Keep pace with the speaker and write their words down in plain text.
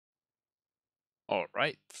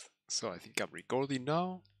Alright, so I think I'm recording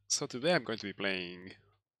now. So today I'm going to be playing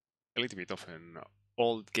a little bit of an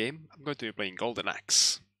old game. I'm going to be playing Golden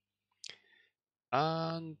Axe.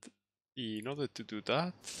 And in order to do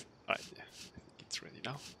that, I think it's ready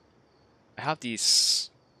now. I have this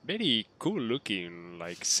very cool looking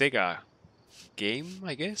like Sega game,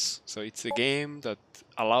 I guess. So it's a game that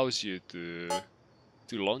allows you to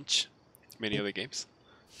launch many other games.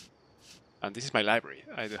 And this is my library.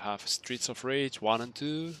 I do have Streets of Rage 1 and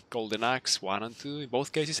 2, Golden Axe 1 and 2. In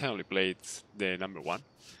both cases I only played the number 1.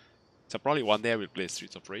 So probably one day I will play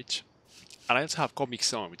Streets of Rage. And I also have Comic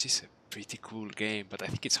Zone, which is a pretty cool game, but I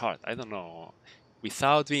think it's hard. I don't know.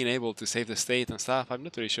 Without being able to save the state and stuff, I'm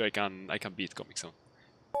not very sure I can beat Comic Zone.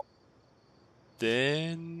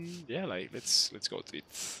 Then yeah, like let's go to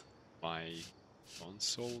it. My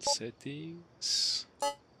console settings.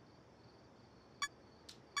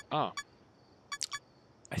 Ah.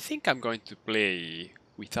 I think I'm going to play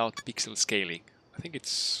without pixel scaling. I think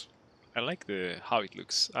I like how it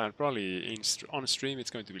looks, and probably on stream it's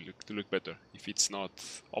going to look better if it's not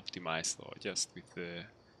optimized or just with the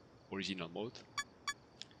original mode.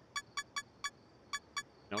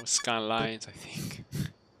 No scan lines, I think.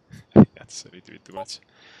 I think that's a little bit too much.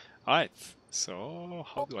 Alright, so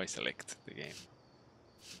how do I select the game?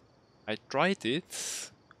 I tried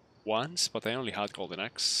it once, but I only had Golden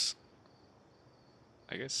Axe,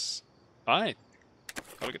 I guess. Alright,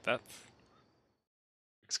 look at that.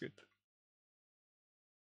 Looks good.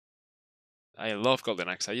 I love Golden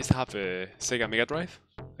Axe. I used to have a Sega Mega Drive,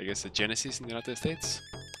 I guess a Genesis in the United States,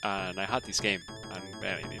 and I had this game, and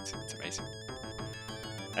man, it's amazing.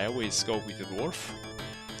 I always go with the dwarf,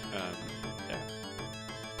 and yeah.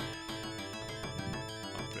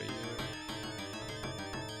 One player.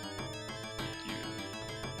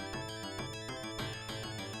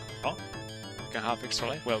 Oh, you can have extra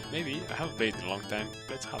life? Well, maybe. I haven't played in a long time.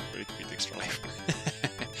 Let's have a little bit extra life.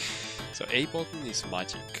 So A button is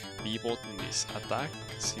magic, B button is attack,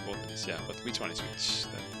 C button is yeah, but which one is which?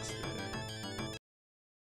 That is the...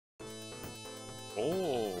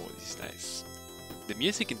 Oh, this is nice. The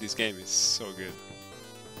music in this game is so good.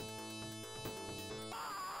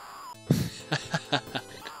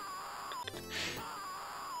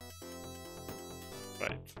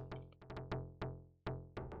 Right.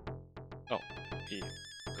 Oh,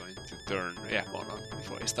 I'm going to turn mode on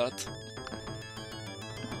before I start.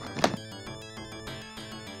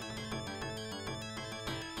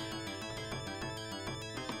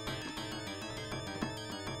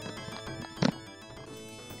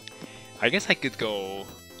 I guess I could go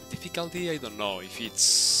difficulty. I don't know if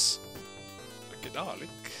it's okay. Oh, look!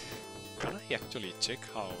 Can I actually check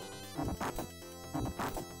how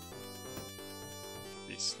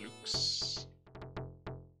this looks?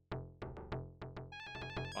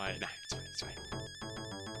 Why? Nah, it's fine.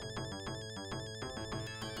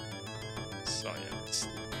 So yeah, let's do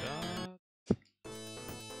that.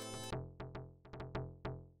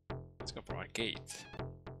 Let's go for arcade.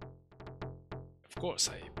 Of course,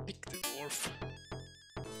 I picked the dwarf.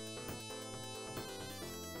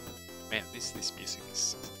 Man, this music is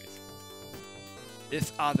so good.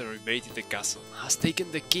 Death Adder invaded the castle, has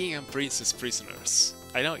taken the king and princess prisoners.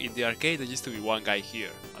 I know, in the arcade there used to be one guy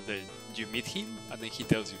here, and then you meet him, and then he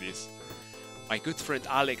tells you this. My good friend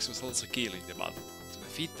Alex was also killed in the battle. To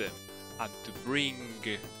defeat them, and to bring...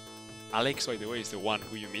 Alex, by the way, is the one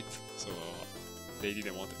who you meet, so they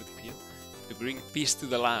didn't want to put him here. To bring peace to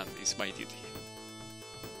the land is my duty.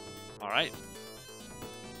 Alright.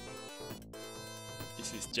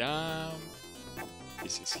 This is jump.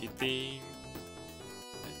 This is hitting.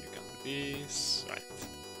 And you can do this. Right.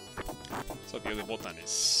 So the other button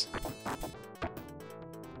is...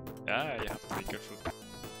 Yeah, you have to be careful.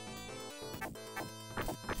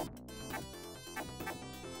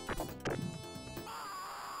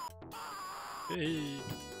 Hey!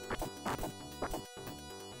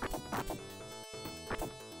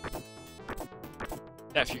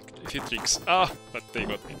 Yeah, a few tricks. Ah, but they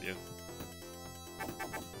got me in the end.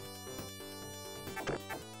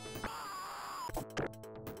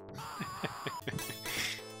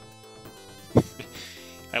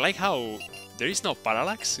 I like how there is no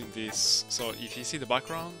parallax in this. So if you see the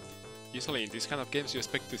background, usually in these kind of games you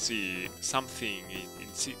expect to see something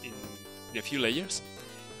in a few layers,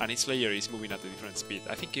 and each layer is moving at a different speed.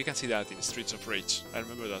 I think you can see that in Streets of Rage. I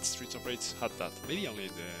remember that Streets of Rage had that, maybe only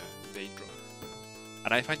in the intro.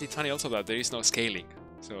 And I find it funny also that there is no scaling.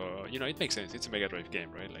 So, you know, it makes sense. It's a Mega Drive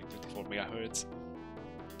game, right? Like 24 megahertz.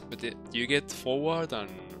 But you get forward and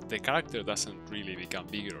the character doesn't really become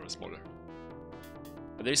bigger or smaller.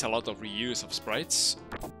 But there is a lot of reuse of sprites.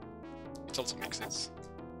 It also makes sense.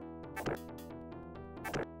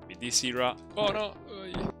 this era. Oh no!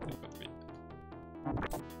 They got me.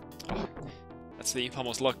 Oh, that's the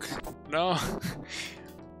infamous lock. No!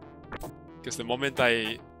 Because the moment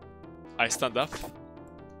I stand up,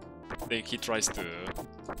 then he tries to...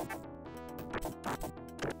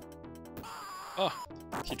 Oh!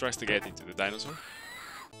 He tries to get into the dinosaur.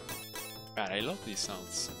 God, I love these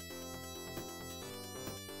sounds.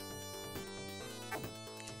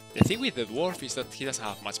 The thing with the dwarf is that he doesn't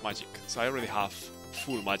have much magic, so I already have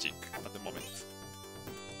full magic at the moment.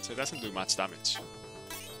 So it doesn't do much damage.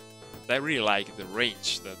 But I really like the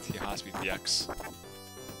range that he has with the axe.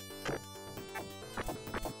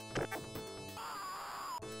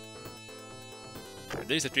 And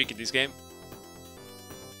there is a trick in this game.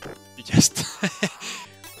 You just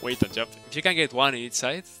wait and jump. If you can get one in each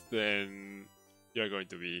side, then you're going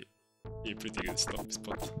to be in pretty good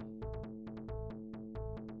spot.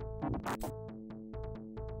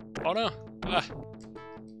 Oh no! Ah.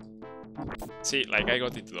 See, like I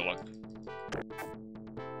got into the lock.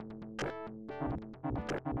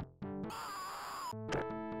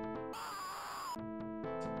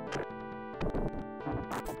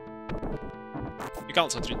 You can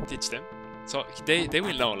also teach them. So they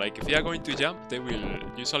will know, like if they are going to jump, they will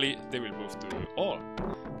move to... Oh!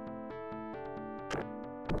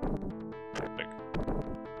 Look.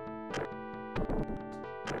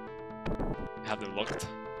 Have them locked.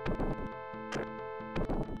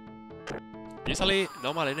 Usually,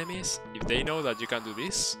 normal enemies, if they know that you can do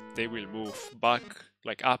this, they will move back,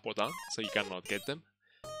 like up or down, so you cannot get them.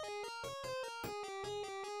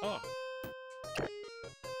 Oh!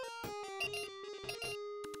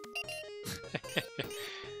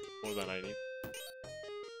 More than I need.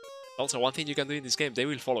 Also, one thing you can do in this game, they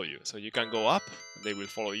will follow you. So you can go up, and they will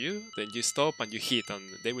follow you, then you stop and you hit, and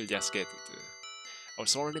they will just get it. Our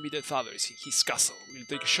sole enemy, the father, is in his castle. We'll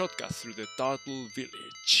take a shortcut through the turtle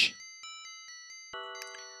village.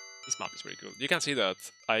 This map is very cool. You can see that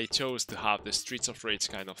I chose to have the Streets of Rage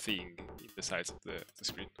kind of thing in the sides of the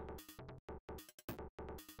screen.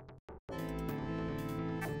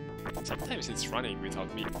 Sometimes it's running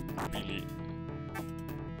without me really...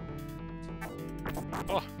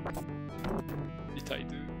 Oh! Did I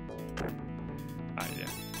do? Ah, yeah.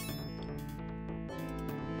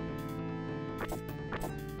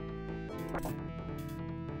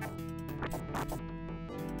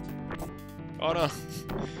 Oh no!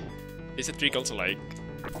 It's a trick also, like,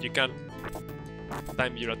 you can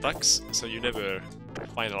time your attacks, so you never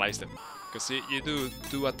finalize them. Because you do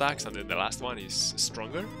 2 attacks and then the last one is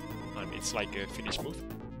stronger, and it's like a finish move.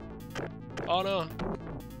 Oh no!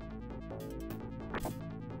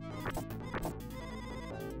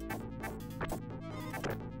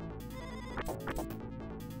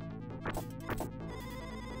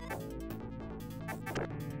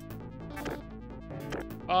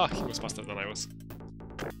 Ah, he was faster than I was.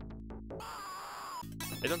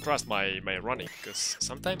 I don't trust my running, because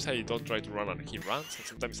sometimes I don't try to run and he runs, and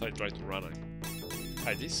sometimes I try to run and...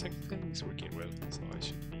 this thing is working well, so I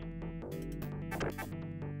should be...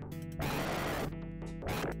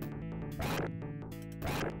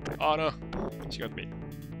 Oh no! She got me.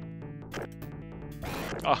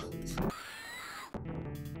 Ah!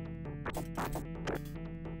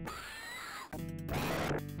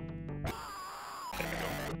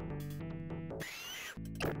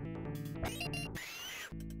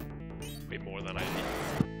 More than I need.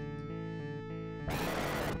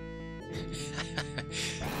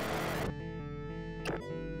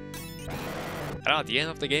 And at the end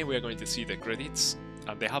of the game we are going to see the credits,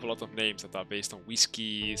 and they have a lot of names that are based on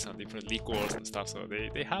whiskeys and different liquors and stuff, so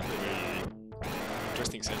they have a very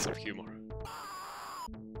interesting sense of humor.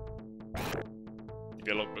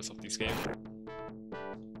 Developers of this game.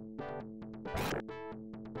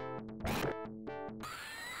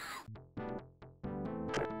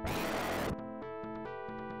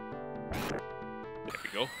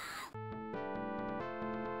 Go.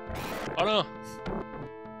 Oh no!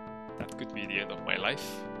 That could be the end of my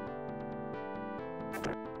life.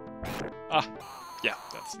 Ah! Yeah,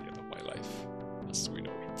 that's the end of my life, as we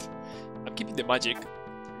know it. I'm keeping the magic.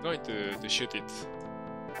 I'm going to shoot it.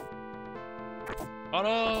 Oh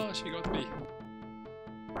no! She got me!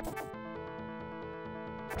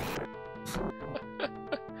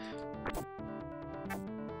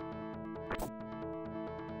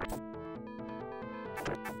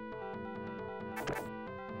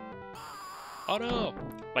 Oh no!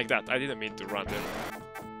 Like that, I didn't mean to run there.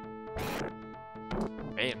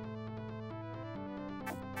 Man.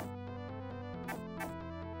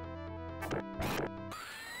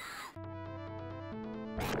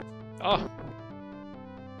 Oh!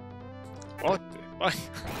 What the fuck?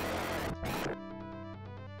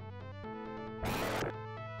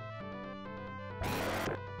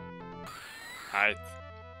 Alright.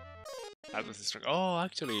 That was strong. Oh,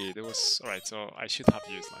 actually, there was... Alright, so I should have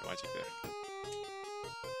used my magic there.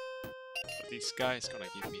 But this guy is gonna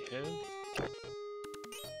give me health.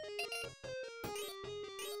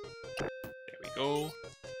 There we go.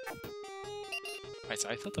 Right, so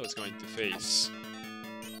I thought I was going to face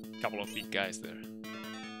a couple of big guys there.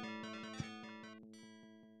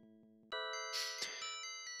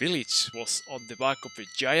 Village was on the back of a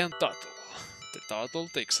giant turtle. The turtle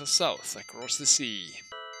takes us south across the sea.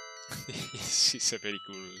 This is a very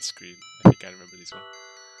cool screen. I think I remember this one.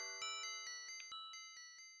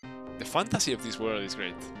 The fantasy of this world is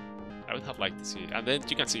great. I would have liked to see it. And then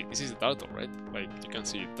you can see, this is the turtle, right? Like, you can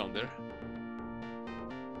see it down there.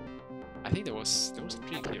 I think there was a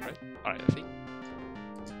tree here, right? Alright, I think.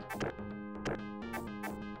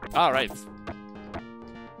 Alright.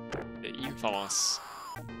 The infamous...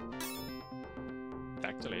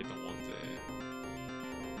 Actually, I don't want the...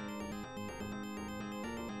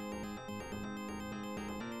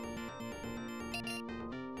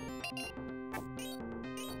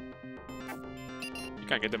 You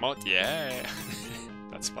can get them out? Yeah!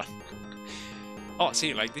 That's fun. Oh,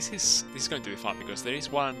 see, like this is going to be fun because there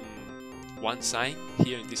is one sign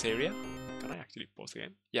here in this area. Can I actually pause the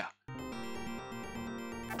game? Yeah.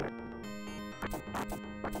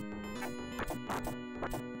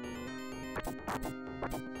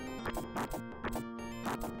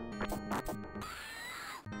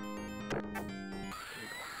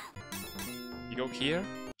 You go here,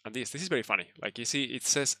 and this is very funny. Like you see, it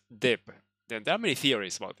says Deb. Then there are many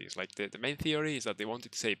theories about this. Like the main theory is that they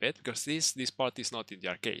wanted to say bet because this part is not in the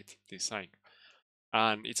arcade, this sign,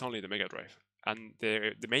 and it's only the Mega Drive. And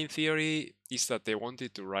the main theory is that they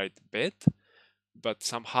wanted to write bet, but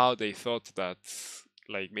somehow they thought that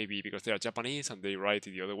like maybe because they are Japanese and they write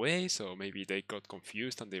it the other way, so maybe they got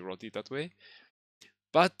confused and they wrote it that way.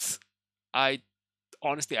 But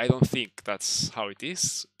honestly, I don't think that's how it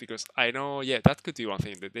is, because I know, yeah, that could be one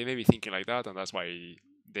thing, that they may be thinking like that, and that's why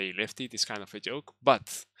they left it. It's kind of a joke.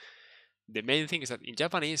 But the main thing is that in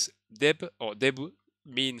Japanese, Deb or Debu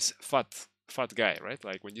means fat guy, right?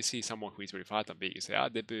 Like when you see someone who is very fat and big, you say, ah,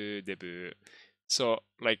 Debu. So,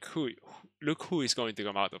 like, look who is going to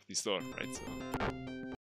come out of this door, right? So,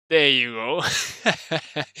 there you go.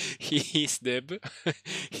 He is Deb.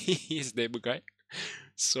 He is Deb guy.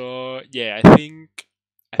 So yeah, I think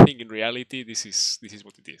in reality this is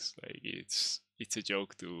what it is. Like it's a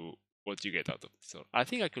joke to what you get out of it. So I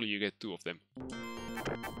think actually you get 2 of them.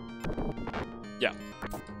 Yeah.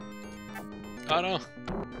 Oh no.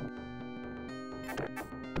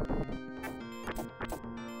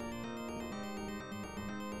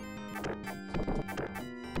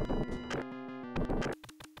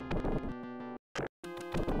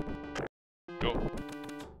 Go.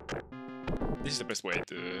 This is the best way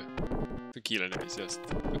to kill enemies, just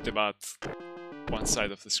put them at one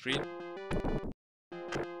side of the screen.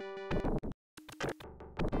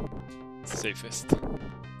 It's the safest.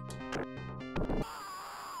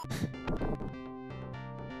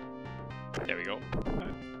 There we go.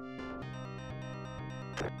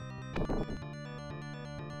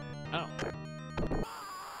 Oh.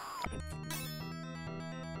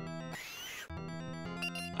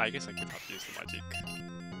 I guess I could have used the magic.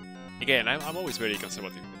 Again, I'm always very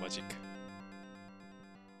conservative with the magic.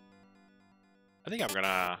 I think I'm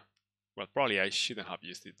gonna... Well, probably I shouldn't have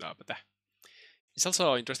used it, but it's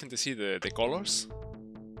also interesting to see the colors.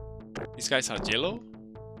 These guys are yellow.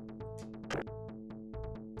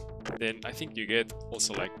 Then I think you get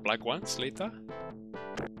also like black ones later.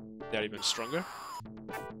 They're even stronger.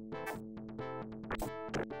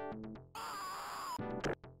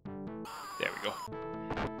 There we go.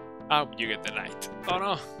 Oh, you get the light. Oh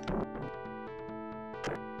no!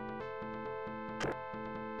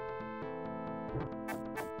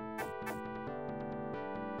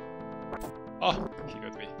 Oh, he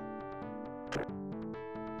got me.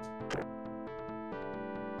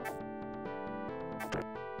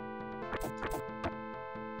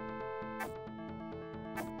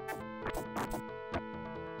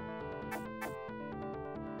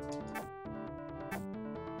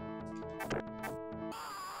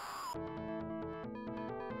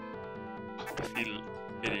 I feel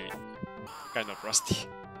very kind of rusty.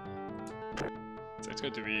 So it's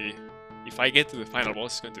going to be... If I get to the final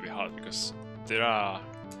boss, it's going to be hard because there are...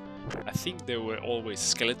 I think there were always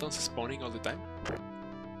skeletons spawning all the time.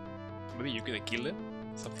 Maybe you can kill them?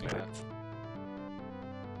 Something like that.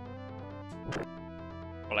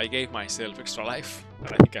 Well, I gave myself extra life,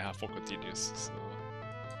 and I think I have 4 continues, so...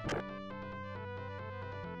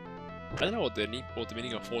 I don't know what the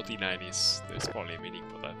meaning of 49 is. There's probably a meaning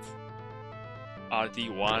for that.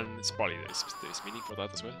 RD1. It's probably there's meaning for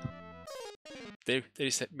that as well. There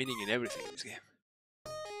is a meaning in everything in this game.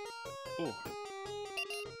 Oh.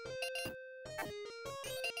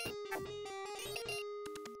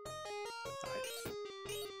 Right.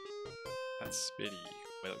 That's very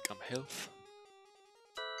welcome health.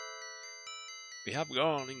 We have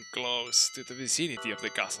gone in close to the vicinity of the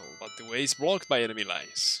castle, but the way is blocked by enemy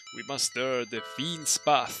lines. We must dare the fiend's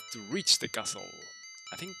path to reach the castle.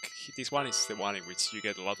 I think this one is the one in which you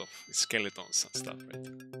get a lot of skeletons and stuff, right?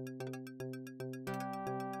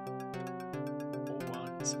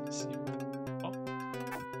 Oh.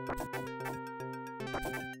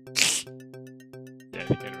 Yeah, I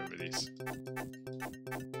think I remember this.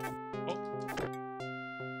 Oh.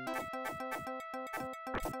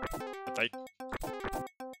 Attack.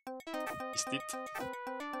 Missed it.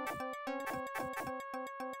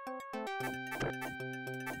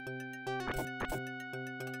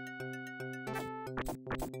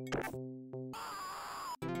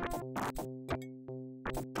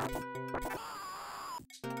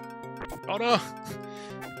 Oh no!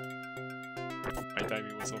 My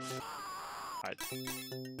timing was off. Right.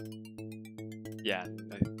 Yeah,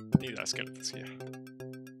 I think there are skeletons here.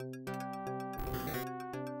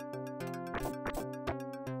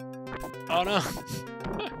 Oh no!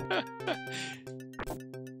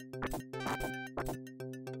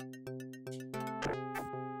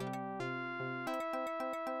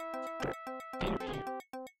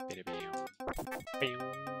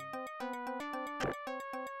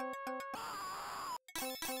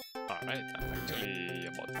 Alright, I'm actually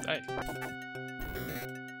about to die.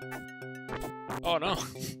 Oh no!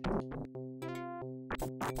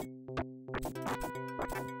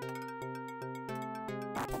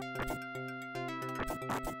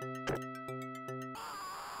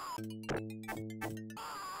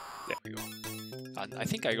 There we go. And I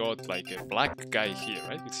think I got like a black guy here,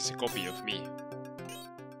 right? Which is a copy of me.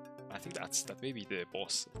 I think that may be the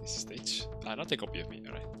boss of this stage. Not a copy of me,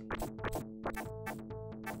 alright.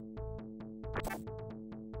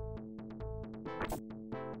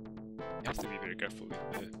 You have to be very careful with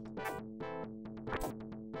the...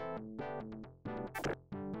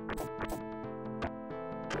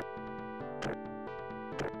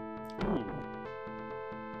 Ooh.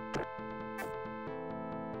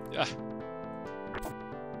 Yeah.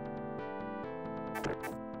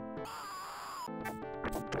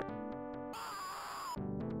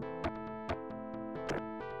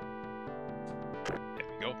 There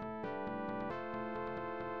we go.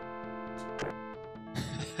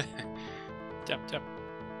 Jump, jump.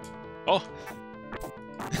 Oh!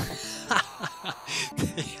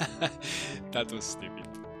 That was stupid.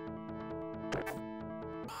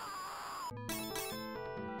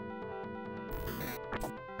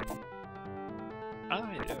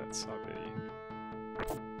 Ah, yeah, that's how they...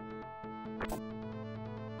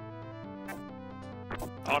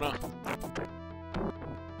 Oh no!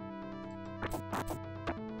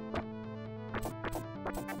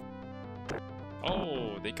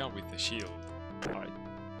 Oh, they come with the shield. Alright.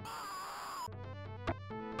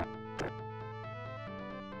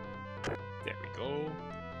 There we go.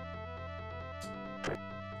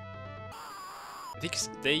 I think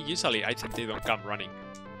they usually, I think they don't come running.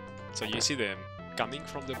 So you see them coming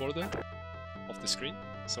from the border of the screen,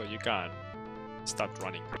 so you can start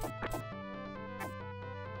running.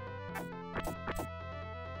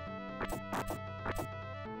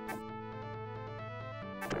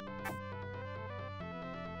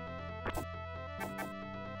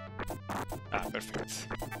 Ah, perfect.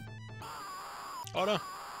 Oh no!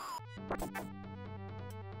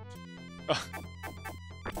 Oh.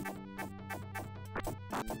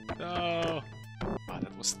 No! Ah,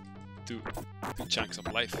 that was two chunks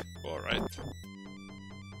of life. Alright.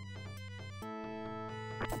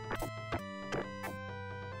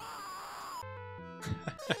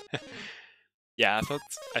 Yeah, I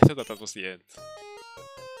thought that was the end.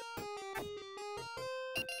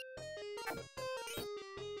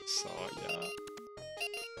 So yeah.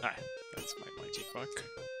 Ah, that's my magic bug.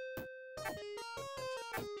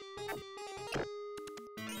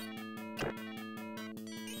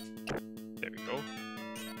 There we go.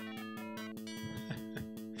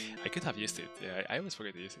 I could have used it. Yeah, I always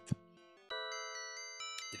forget to use it.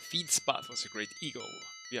 The fiend's path was a great eagle.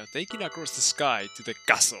 We are taking across the sky to the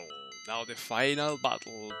castle. Now the final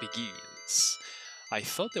battle begins. I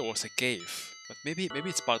thought there was a cave, but maybe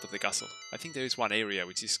it's part of the castle. I think there is one area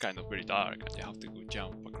which is kind of very dark and you have to go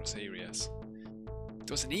jump across areas. It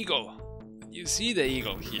was an eagle. You see the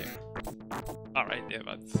eagle here. Alright, yeah,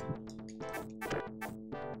 but...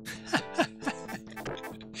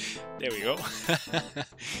 There we go.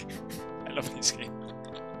 I love this game.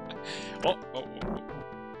 Oh.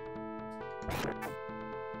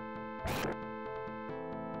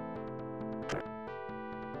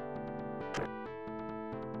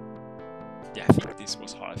 Yeah, I think this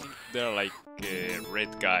was hard. I think there are like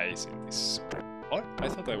red guys in this. Oh, I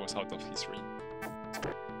thought I was out of his ring.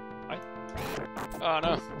 Right? Oh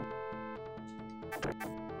no.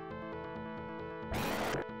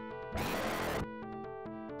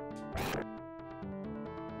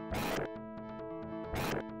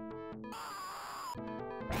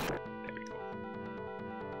 There we go.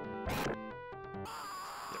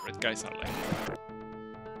 The red guys are like...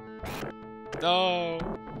 No!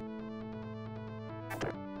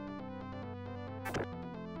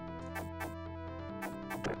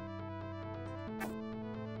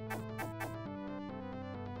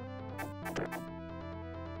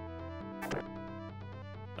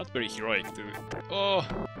 Not very heroic to go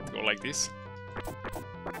like this.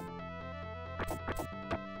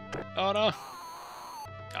 Oh no!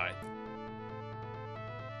 Alright.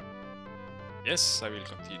 Yes, I will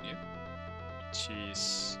continue. Which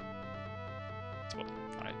is... it's what?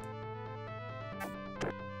 Alright.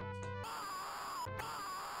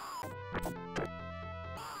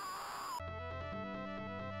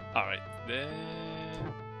 Alright, then...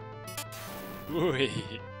 Ooh,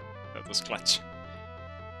 that was clutch.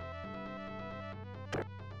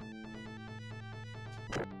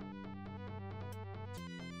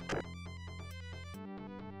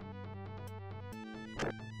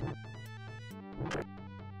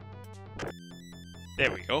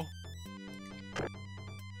 There we go.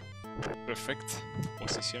 Perfect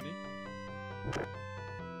positioning.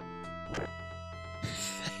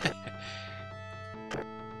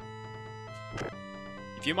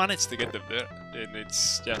 If you manage to get them there, then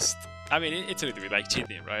it's just... I mean, it's a little bit like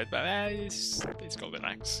cheating, right? But it's golden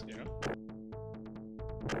axe, you know?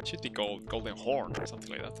 It should be called golden horn or something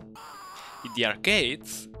like that. In the arcade,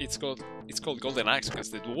 it's called golden axe because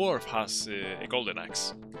the dwarf has a golden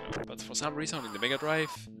axe. You know? But for some reason in the Mega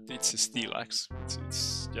Drive, it's a steel axe.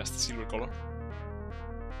 It's just a silver color.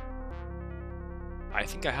 I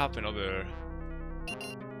think I have another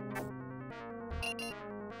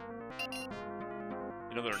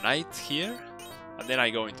knight here, and then I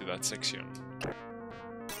go into that section.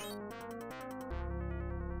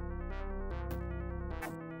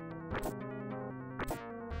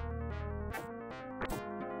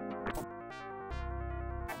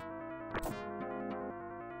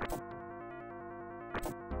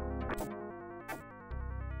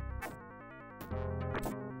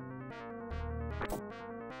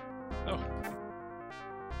 Oh,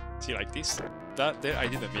 see, like this. That there, I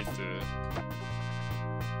didn't mean to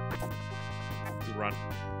run.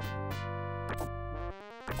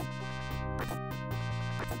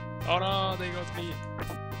 Oh no, they got me.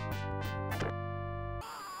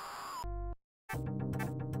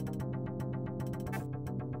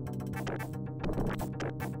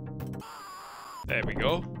 There we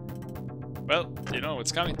go. Well, you know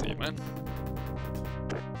what's coming to you, man.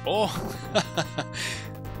 Oh!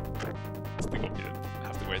 Still confident. I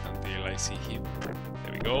have to wait until I see him.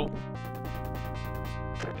 There we go.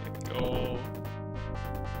 There we go.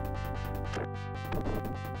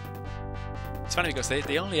 It's funny because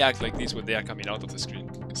they only act like this when they are coming out of the screen.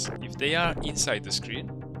 Because if they are inside the screen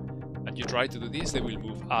and you try to do this, they will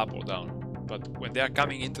move up or down. But when they are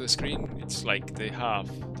coming into the screen, it's like they have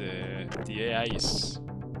the AI is...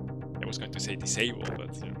 I was going to say disabled,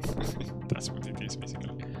 but you know, that's what it is basically.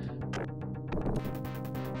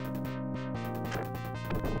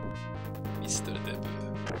 Mr. Deb.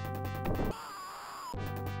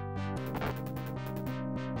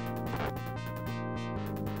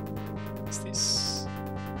 What's this?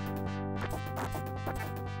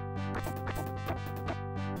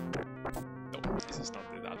 No, this is not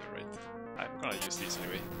the other, right? I'm gonna use this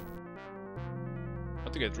anyway.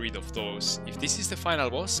 To get rid of those. If this is the final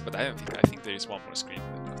boss, but I think there is one more screen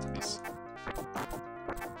after this.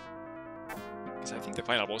 Because I think the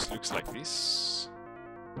final boss looks like this.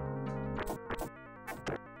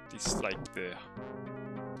 This is like the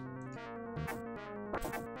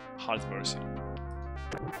hard version.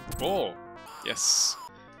 Oh, yes.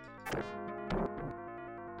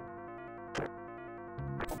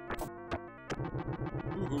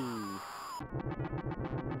 Woohoo.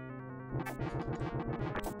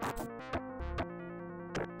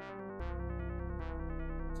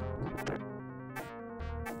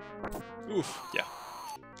 Oof, yeah.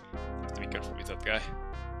 Have to be careful with that guy.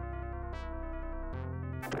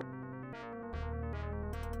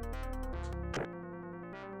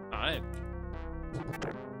 Alright.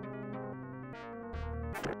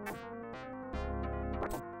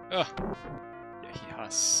 Yeah, he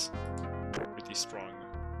has pretty strong.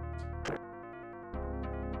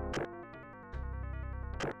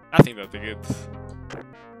 I think that'd be good.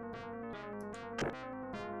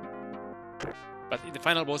 But in the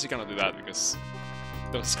final boss you cannot do that because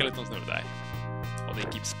those skeletons never die. Or they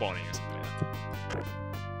keep spawning or something like that.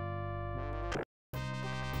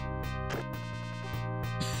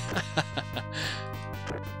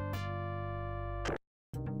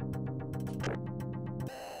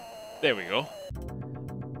 There we go.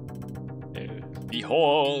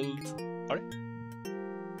 Behold! Alright.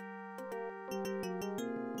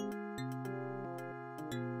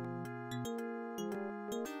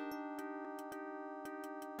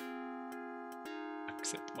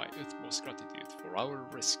 Accept my utmost gratitude for our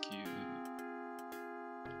rescue.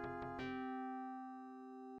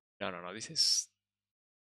 No, this is...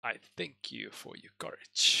 I thank you for your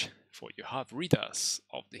courage, for you have rid us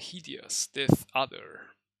of the hideous Death Adder.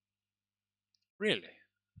 Really?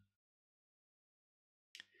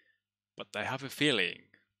 But I have a feeling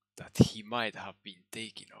that he might have been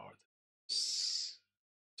taking orders.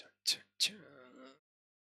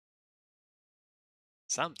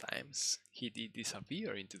 Sometimes he did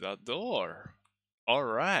disappear into that door.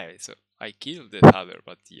 Alright, so I killed the Adder,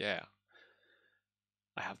 but yeah.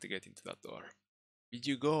 I have to get into that door. Will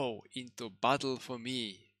you go into battle for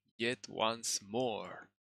me yet once more,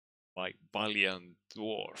 my valiant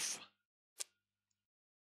dwarf?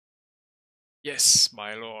 Yes,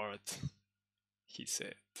 my lord, he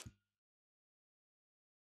said.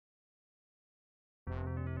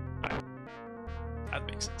 That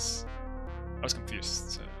makes sense. I was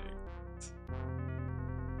confused. So...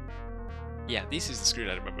 yeah, this is the screen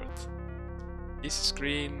I remembered. This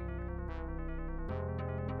screen...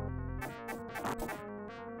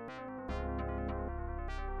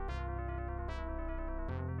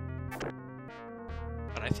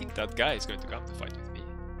 and I think that guy is going to come to fight with me.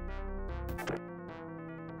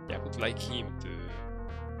 Yeah, I would like him to...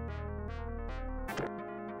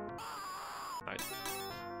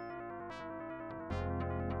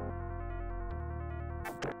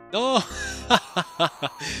 No!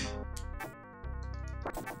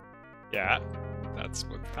 Yeah, that's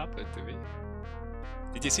what happened to me.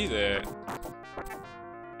 Did you see the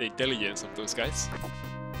intelligence of those guys?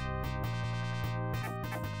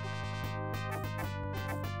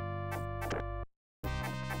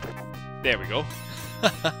 There we go.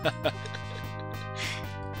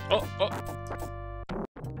 Oh, oh.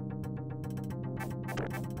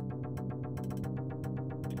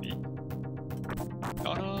 Maybe.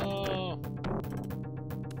 Oh no!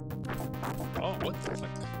 Oh, what the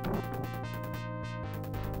fuck?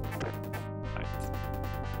 Right.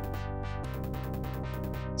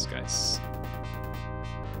 These guys.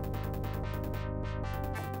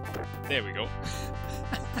 There we go.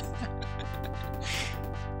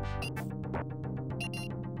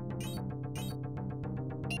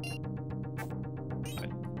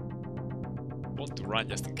 Want to run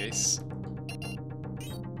just in case.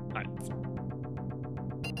 Right.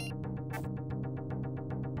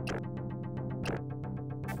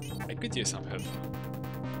 I could use some help.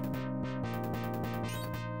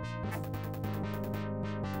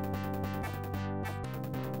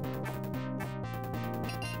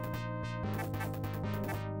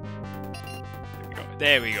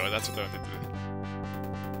 There we go, that's what I wanted to do.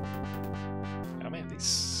 Oh man,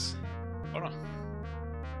 this... oh no.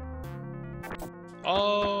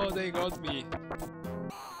 Oh, they got me.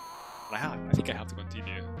 I think I have to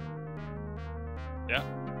continue. Yeah,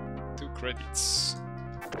 2 credits.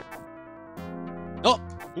 No!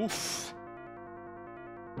 Oof!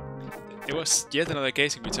 There was yet another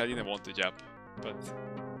case in which I didn't want to jump, but...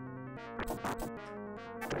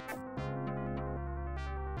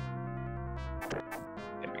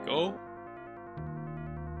 there we go.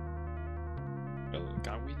 Well,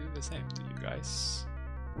 can we do the same to you guys?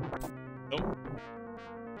 Nope.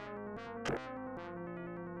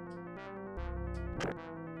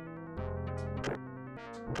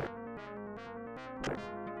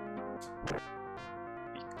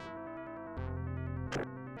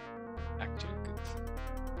 Actually good.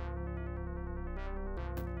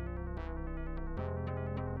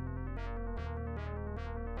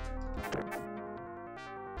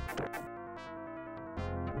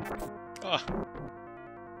 Oh.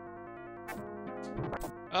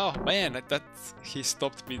 Oh man, that he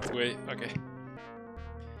stopped midway. Okay.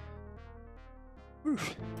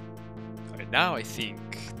 Okay, now I think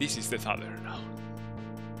this is the Thunderhead now.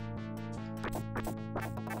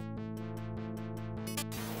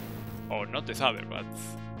 Or not the Thunderhead, but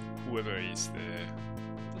whoever is the...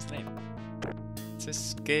 what's his name? It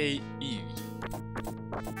says K-E.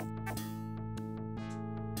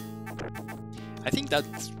 I think that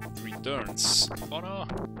returns. Oh no!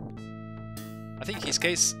 I think his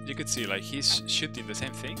case, you could see like he's shooting the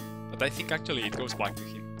same thing, but I think actually it goes back to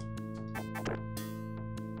him.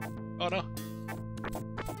 Oh no!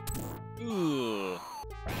 Ooh. Ooh,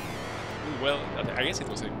 well, I guess it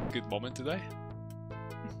was a good moment to die.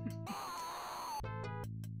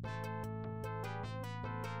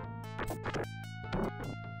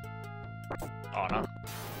 Oh no.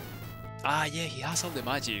 Ah yeah, he has all the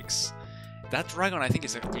magics. That dragon I think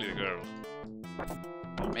is actually the girl.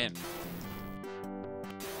 Oh man.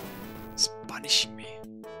 It's punishing me.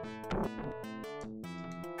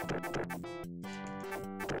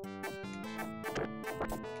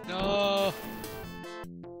 No!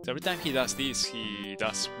 So every time he does this, he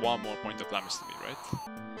does 1 more point of damage to me, right?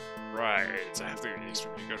 Right, so I have to be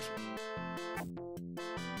extremely careful.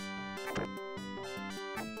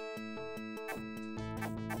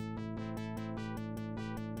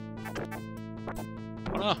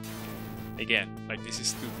 Oh no! Again, like this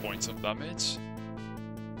is 2 points of damage.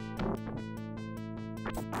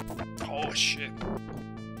 Oh shit!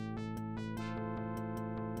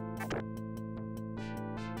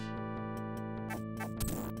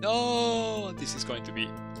 No! This is going to be...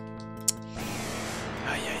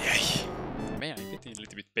 Ay ay ay! Man, I'm getting a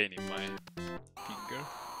little bit pain in my finger.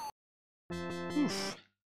 Oof.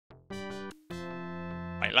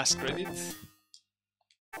 My last credit.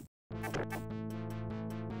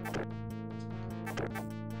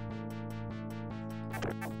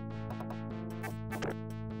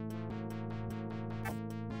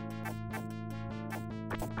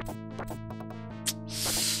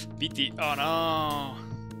 Pity. Oh no!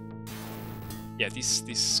 Yeah, these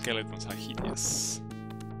skeletons are hideous.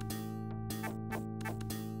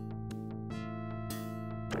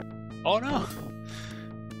 Oh no!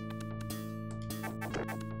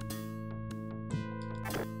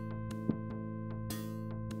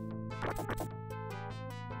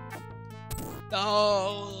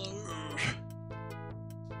 No!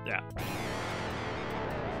 Yeah.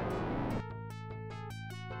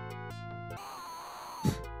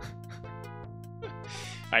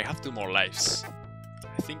 I have 2 more lives.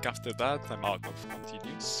 I think after that I'm out of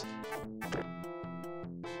continues.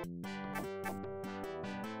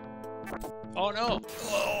 Oh no!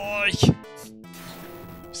 Oh, I'm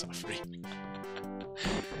suffering.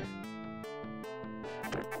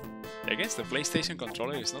 I guess the PlayStation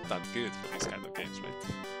controller is not that good for these kind of games, right?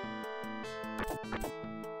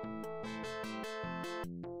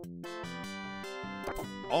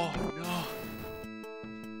 Oh no!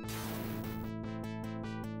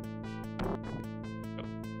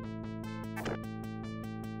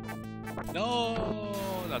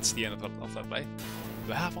 No, that's the end of that life.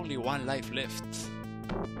 Do I have only 1 life left?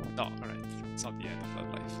 No, alright, it's not the end of that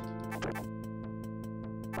life.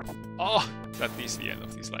 Oh, that is the end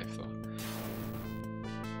of this life though.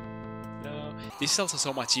 No, this is also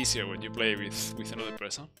so much easier when you play with another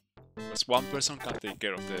person, because 1 person can take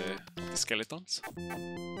care of the skeletons.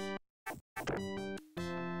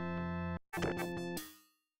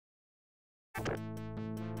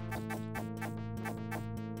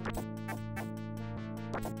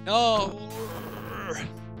 No!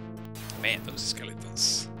 Man, those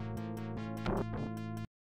skeletons.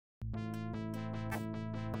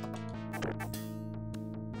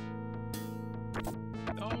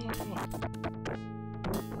 No!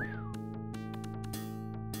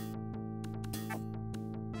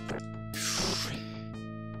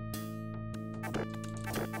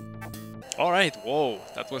 Alright, whoa,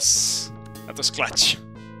 that was clutch.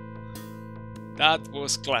 That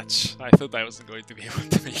was clutch. I thought I wasn't going to be able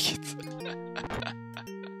to make it.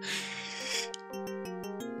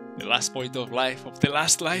 The last point of life of the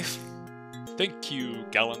last life. Thank you,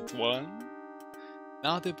 gallant one.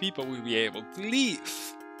 Now the people will be able to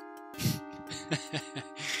leave.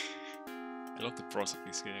 I love the pros of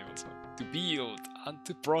this game also. To build and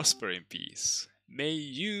to prosper in peace. May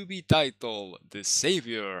you be titled the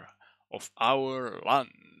savior of our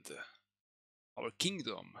land, our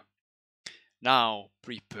kingdom. Now,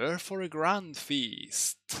 prepare for a grand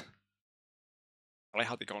feast. I like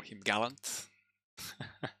how they call him gallant.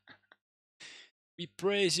 We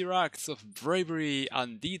praise your acts of bravery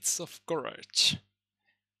and deeds of courage.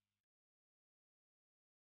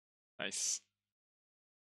 Nice.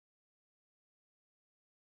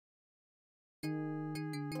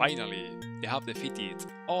 Finally, they have defeated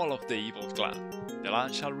all of the evil clan. The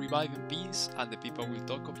land shall revive in peace, and the people will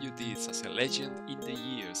talk of your deeds as a legend in the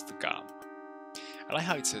years to come. I like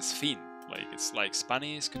how it says fin, like it's like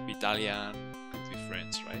Spanish, could be Italian, could be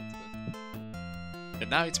French, right? But... And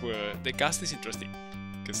now it's where the cast is interesting,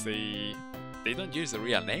 because they they don't use the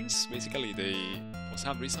real names. Basically, they, for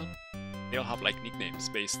some reason, they all have like nicknames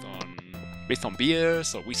based on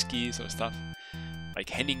beers or whiskeys or stuff. Like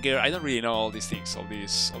Henninger, I don't really know all these things, all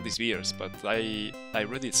these beers, but I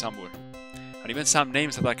read it somewhere. And even some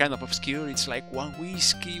names that are kind of obscure. It's like one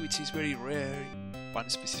whiskey which is very rare in one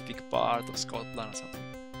specific part of Scotland or something.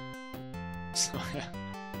 So yeah.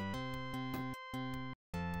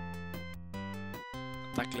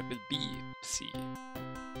 Attack level B, C.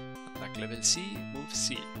 Attack level C, move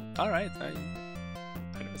C. Alright, I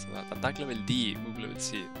never saw that. Attack level D, move level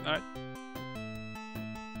C. Alright.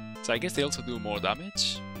 So I guess they also do more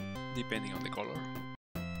damage, depending on the color.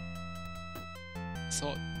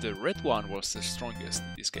 So the red one was the strongest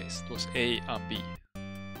in this case. It was A and B.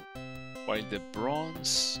 While the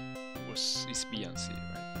bronze is B and C,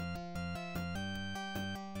 right?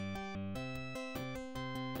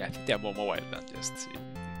 Yeah, I think they are more mobile than just C in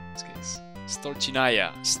this case.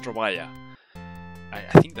 Storchinaya, Strobaya. I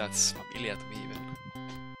think that's familiar to me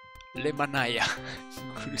even. Lemanaya,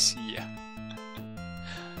 Crucia.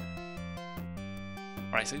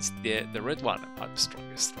 Alright, so it's the red one are the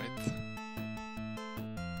strongest, right?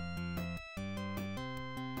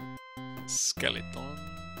 Skeleton.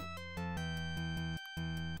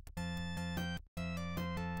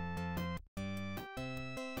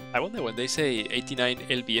 I wonder when they say 89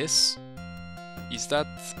 LBS, is that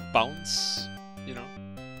pounds, you know?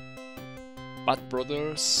 Bad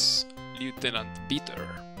Brothers, Lieutenant Bitter.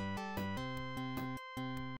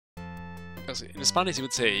 Because in Spanish you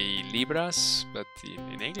would say libras, but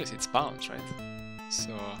in English it's pounds, right?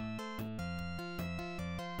 So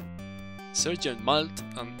Sergeant Malt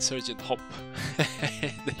and Sergeant Hop.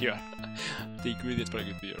 There you are. The ingredients for a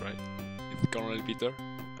good beer, right? With Colonel Bitter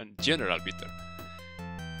and General Bitter.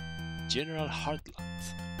 General Heartland.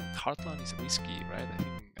 Heartland is a whiskey, right?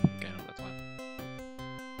 I think I know that one.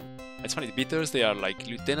 It's funny, the bitters, they are like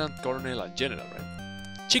Lieutenant, Colonel and General,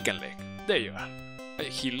 right? Chicken leg. There you are.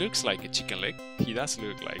 He looks like a chicken leg. He does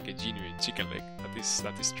look like a genuine chicken leg.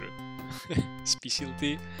 That is true.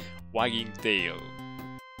 Specialty, wagging tail.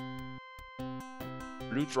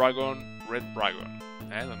 Blue Dragon, Red Dragon.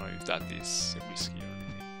 I don't know if that is a whiskey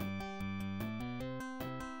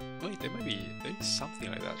or anything. Wait, there is something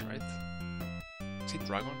like that, right? Is it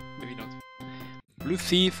Dragon? Maybe not. Blue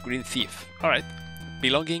Thief, Green Thief. Alright.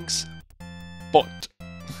 Belongings, pot.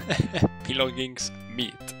 Belongings,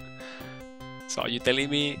 meat. So are you telling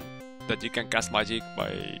me that you can cast magic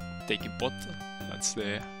by taking pot? That's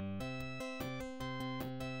the...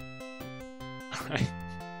 Alright.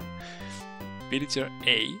 Villager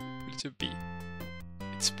A, Villager B.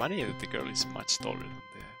 It's funny that the girl is much taller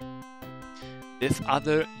than the Death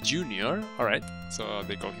Adder Junior. Alright, so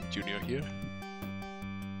they call him Junior here.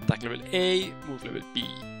 Attack level A, move level B.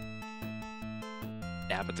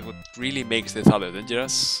 Yeah, but what really makes Death Adder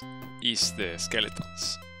dangerous is the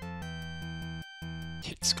skeletons.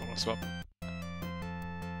 It's color swap.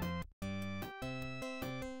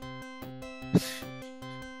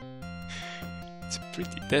 It's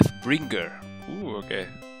pretty. Deathbringer. Ooh, okay.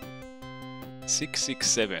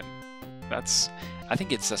 667. That's... I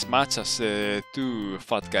think it's as much as two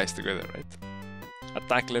fat guys together, right?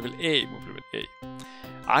 Attack level A, move level A.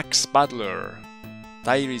 Axe Battler,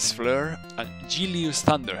 Tyrese Fleur, and Gilius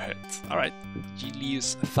Thunderhead. Alright,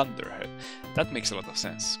 Gilius Thunderhead. That makes a lot of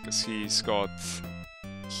sense, because he's got...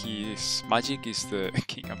 His magic is the...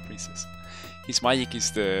 King and Princess. His magic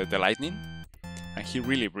is the lightning, and he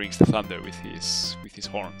really brings the thunder with his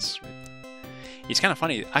horns, right? It's kind of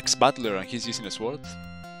funny, Axe Battler and he's using a sword.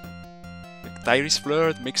 Like, Tyrese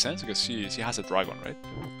Fleur makes sense because she has a dragon, right?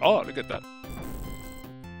 Oh, look at that.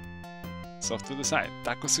 So to the side,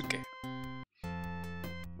 Takosuke.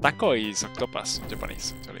 Tako is octopus in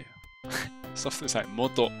Japanese, actually. So to the side,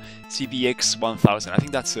 Moto CBX 1000. I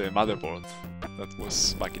think that's a motherboard that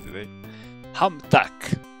was back in the day.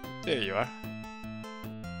 Hamtak. There you are.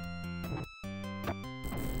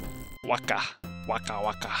 Waka. Waka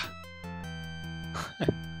waka.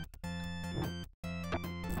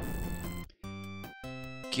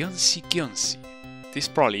 Gyonsi Gyonsi. This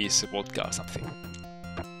probably is a vodka or something.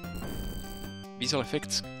 Visual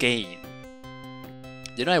effects gain.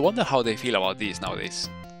 You know, I wonder how they feel about these nowadays.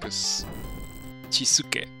 Because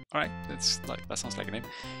Chisuke. Alright, that sounds like a name.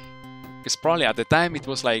 Because probably at the time it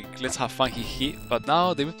was like, let's have fun, hee hee. But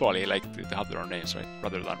now they would probably like to have their own names, right?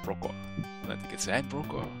 Rather than Roko. Then they can say, I'm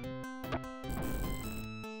Roko.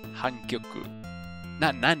 Hankyoku.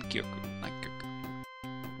 Nankyoku.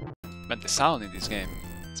 But the sound in this game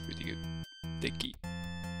is pretty good. Deki.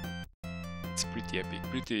 It's pretty epic,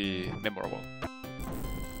 pretty memorable.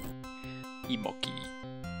 Imoki.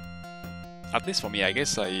 At least for me, I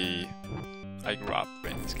guess I I grew up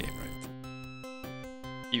playing this game, right?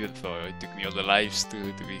 Even though it took me all the lives to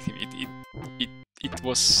beat him, it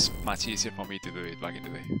was much easier for me to do it back in the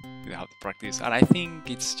day. You have to practice, and I think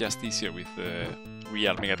it's just easier with the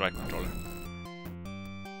real Mega Drive controller.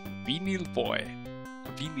 Vinyl Boy.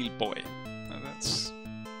 Vinyl Boy. And that's...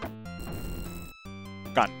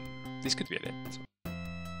 Gun. This could be it. So.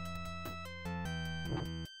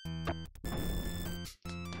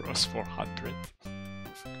 Pros 400.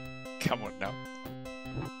 Come on now.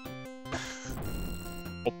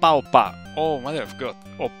 Oppa oppa. Oh, mother of God.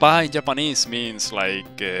 Oppa in Japanese means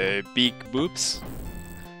like big boobs.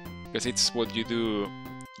 Because it's what you do.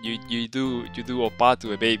 You do oppa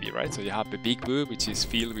to a baby, right? So you have a big boob which is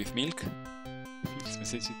filled with milk.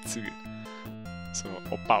 So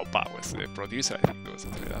Oppa Oppa was the producer, I think, or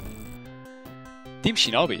something like that. Team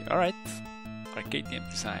Shinobi, alright. Arcade game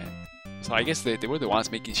design. So I guess they were the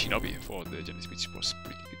ones making Shinobi for the Genesis, which was a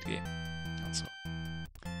pretty good game. Also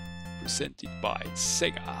presented by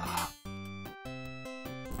Sega.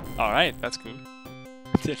 Alright, that's cool.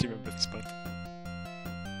 I didn't remember this part.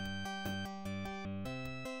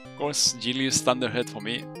 Of course, Gilius Thunderhead for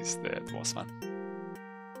me is the most fun.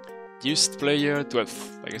 Used player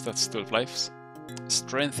 12. I guess that's 12 lives.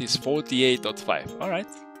 Strength is 48.5. Alright.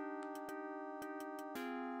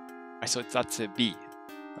 I saw that's a B.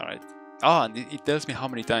 Alright. Ah, and it tells me how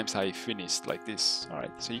many times I finished like this.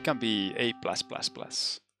 Alright, so you can be A+++.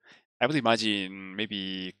 I would imagine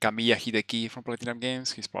maybe Kamiya Hideki from Platinum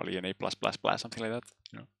Games. He's probably an A+++, something like that.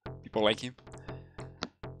 You know, people like him.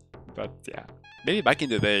 But yeah, maybe back in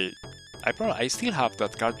the day, I still have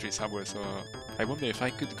that cartridge somewhere, so I wonder if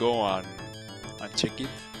I could go and check it.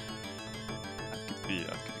 That could be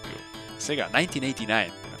cool. Sega, 1989.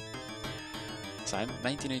 You know. So I'm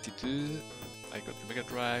 1982. I got the Mega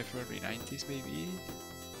Drive, early 90s maybe.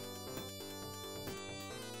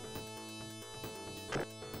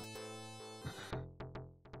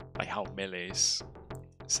 Like how melee is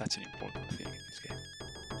such an important thing in this game.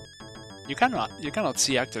 You cannot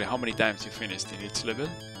see actually how many times you finished in each level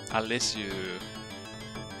unless you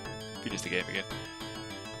finish the game again.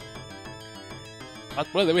 But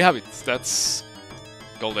well, there we have it. That's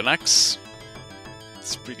Golden Axe.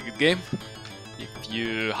 It's a pretty good game. If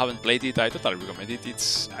you haven't played it, I totally recommend it.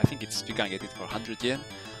 I think you can get it for 100 yen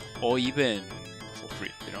or even for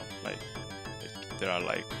free. You know, like there are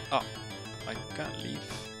like, oh, I can't leave.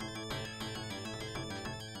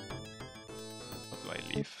 How do I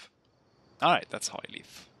leave? Alright, that's how I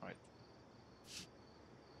leave. Alright.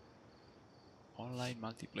 Online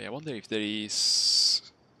multiplayer. I wonder if there is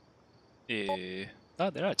there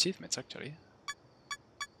are achievements actually.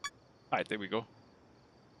 Alright, there we go.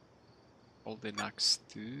 Golden Axe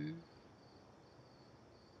 2.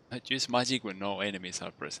 Use magic when no enemies are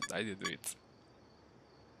present. I did do it.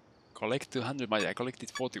 Collect 200 magic. I collected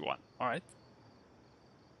 41. Alright.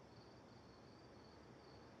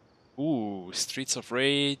 Ooh, Streets of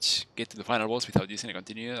Rage. Get to the final boss without using a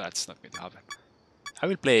continue. That's not going to happen. I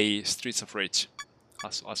will play Streets of Rage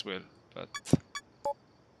as well, but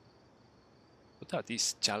what are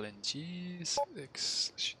these challenges?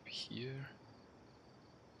 X should be here.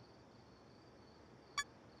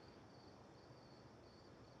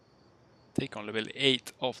 Take on level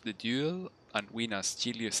 8 of the duel and win as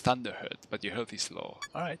Gilius Thunderhead, but your health is low.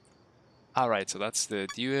 Alright. Alright, so that's the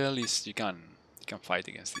duel. Is you can fight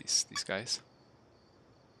against these guys.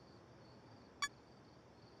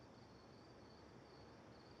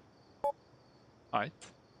 Alright.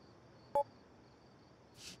 I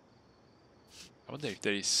wonder if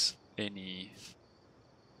there is any...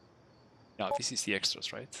 No, this is the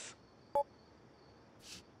extras, right?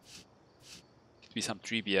 Could be some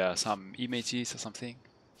trivia, some images or something.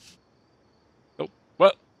 Oh,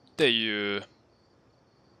 well, there you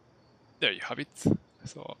have it.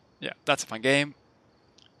 So yeah, that's a fun game.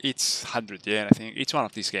 It's 100 yen, I think. Each one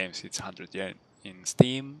of these games, it's 100 yen in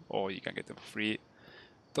Steam, or you can get them for free.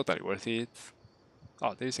 Totally worth it.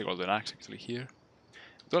 Oh, there is a Golden Axe actually here.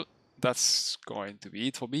 Well, that's going to be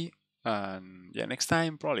it for me. And yeah, next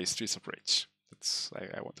time, probably Streets of Rage.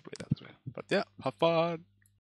 I want to play that as well. But yeah, have fun!